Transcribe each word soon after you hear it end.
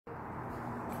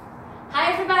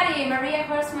everybody, Maria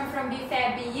Horstman from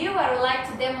BFABU. I would like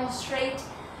to demonstrate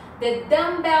the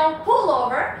dumbbell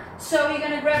pullover. So you're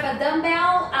going to grab a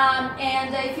dumbbell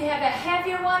and if you have a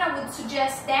heavier one, I would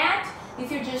suggest that.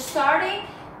 If you're just starting,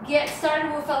 get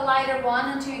started with a lighter one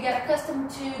until you get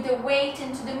accustomed to the weight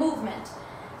and to the movement.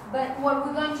 But what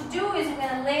we're going to do is we're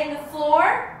going to lay on the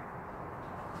floor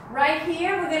right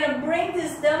here. We're going to bring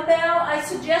this dumbbell. I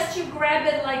suggest you grab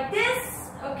it like this,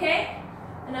 okay,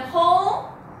 in a hole.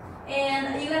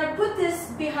 And you're going to put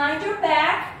this behind your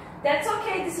back. That's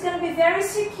okay. This is going to be very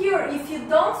secure. If you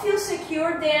don't feel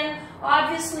secure, then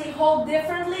obviously hold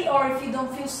differently, or if you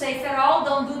don't feel safe at all,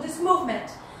 don't do this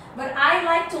movement. But I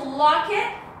like to lock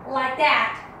it like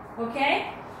that,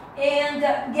 okay? And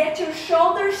get your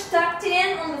shoulders tucked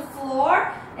in on the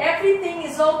floor. Everything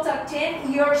is all tucked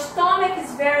in. Your stomach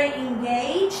is very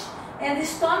engaged. And the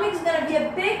stomach is going to be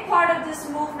a big part of this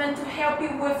movement to help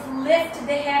you with lift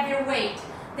the heavier weight.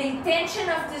 The intention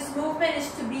of this movement is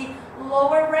to be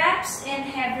lower reps and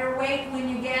heavier weight when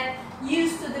you get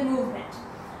used to the movement.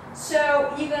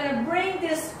 So you're going to bring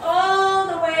this all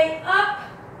the way up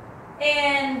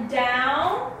and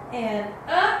down and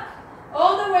up,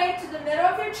 all the way to the middle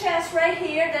of your chest right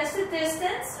here. That's the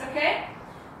distance, okay?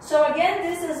 So again,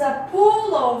 this is a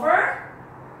pullover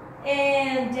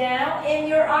and down, and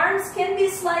your arms can be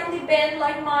slightly bent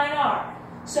like mine are.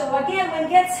 So again, when it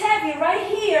gets heavy right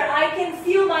here, I can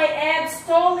feel my abs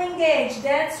totally engaged.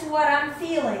 That's what I'm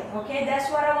feeling, okay? That's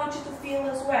what I want you to feel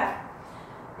as well.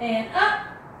 And up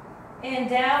and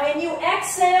down, and you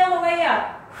exhale the way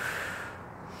up.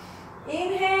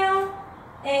 Inhale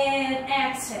and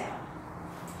exhale.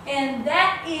 And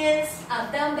that is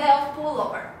a dumbbell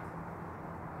pullover.